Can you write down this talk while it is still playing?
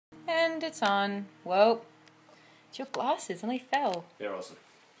And it's on. Whoa. It's your glasses and they fell. They're awesome.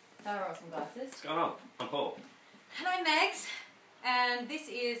 They're awesome glasses. What's going on? I'm Paul. Hello, Megs. And this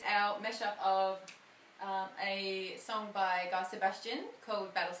is our mashup of a song by Sebastian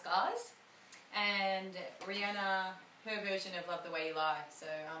called Battle Scars. And Rhianna, her version of Love the Way You Lie. So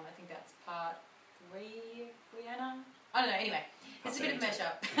I think that's part 3, Rhianna? I don't know, anyway. It's a bit of a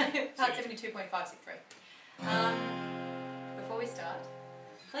mashup. Part 72.563. Before we start,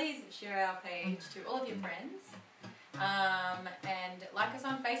 please share our page to all of your friends. And like us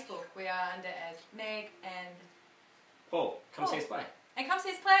on Facebook. We are under as Meg and Paul. Come see us play. And come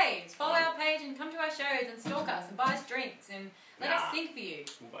see us play. Follow our page and come to our shows and stalk us and buy us drinks and let us sing for you.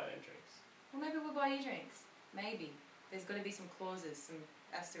 We'll buy them drinks. Well, maybe we'll buy you drinks. Maybe. There's got to be some clauses, some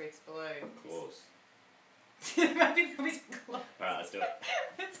asterisks below. Clause. Maybe there'll be some clauses. Alright, let's do it.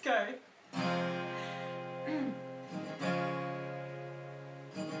 Let's go.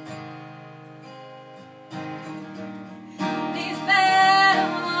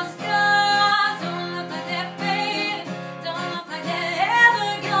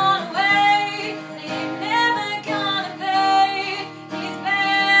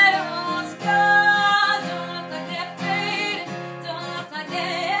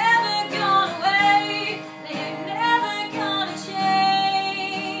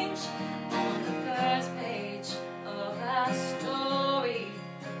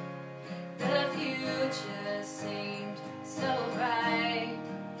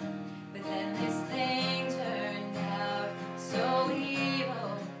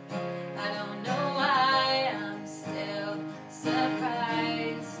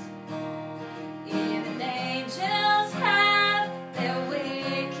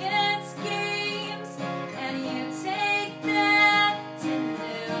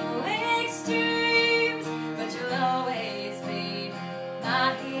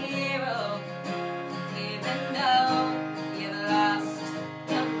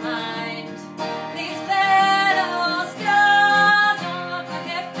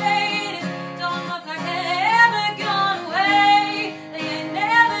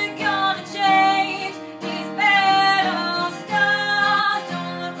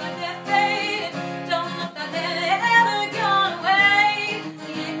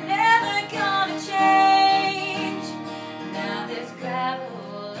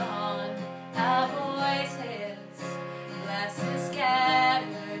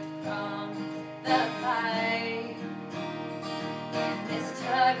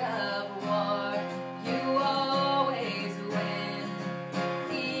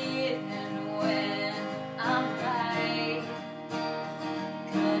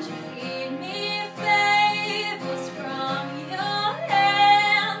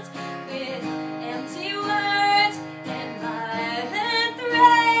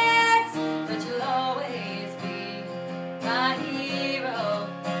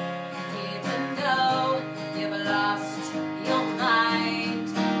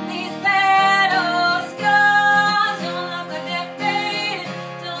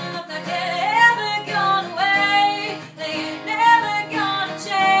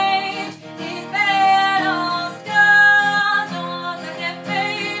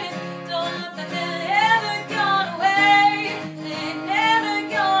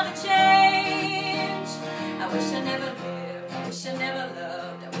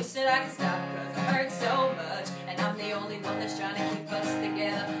 I can stop cause I hurt so much. And I'm the only one that's trying to keep us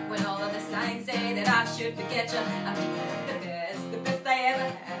together. When all of the signs say that I should forget you, I'm the best I ever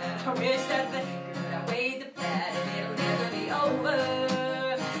had. I wish that the good outweighed the bad, and it'll never be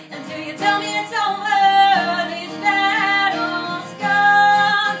over until you tell me it's over. These battle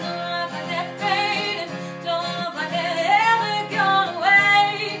scars don't look like they're fading, don't look like they're ever gone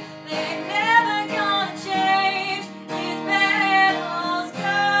away. They ain't never gonna change. These battle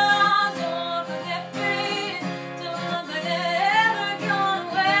scars don't look like they're fading, don't look like they're ever gone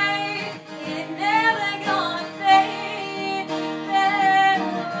away. They ain't never gonna fade. These battle.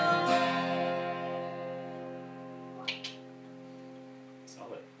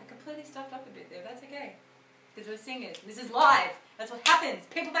 Solid. I completely stuffed up a bit there, that's okay. Because we're singers. This is live. That's what happens.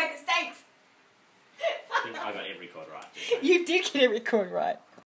 People make mistakes. I think I got every chord right. You did get every chord right.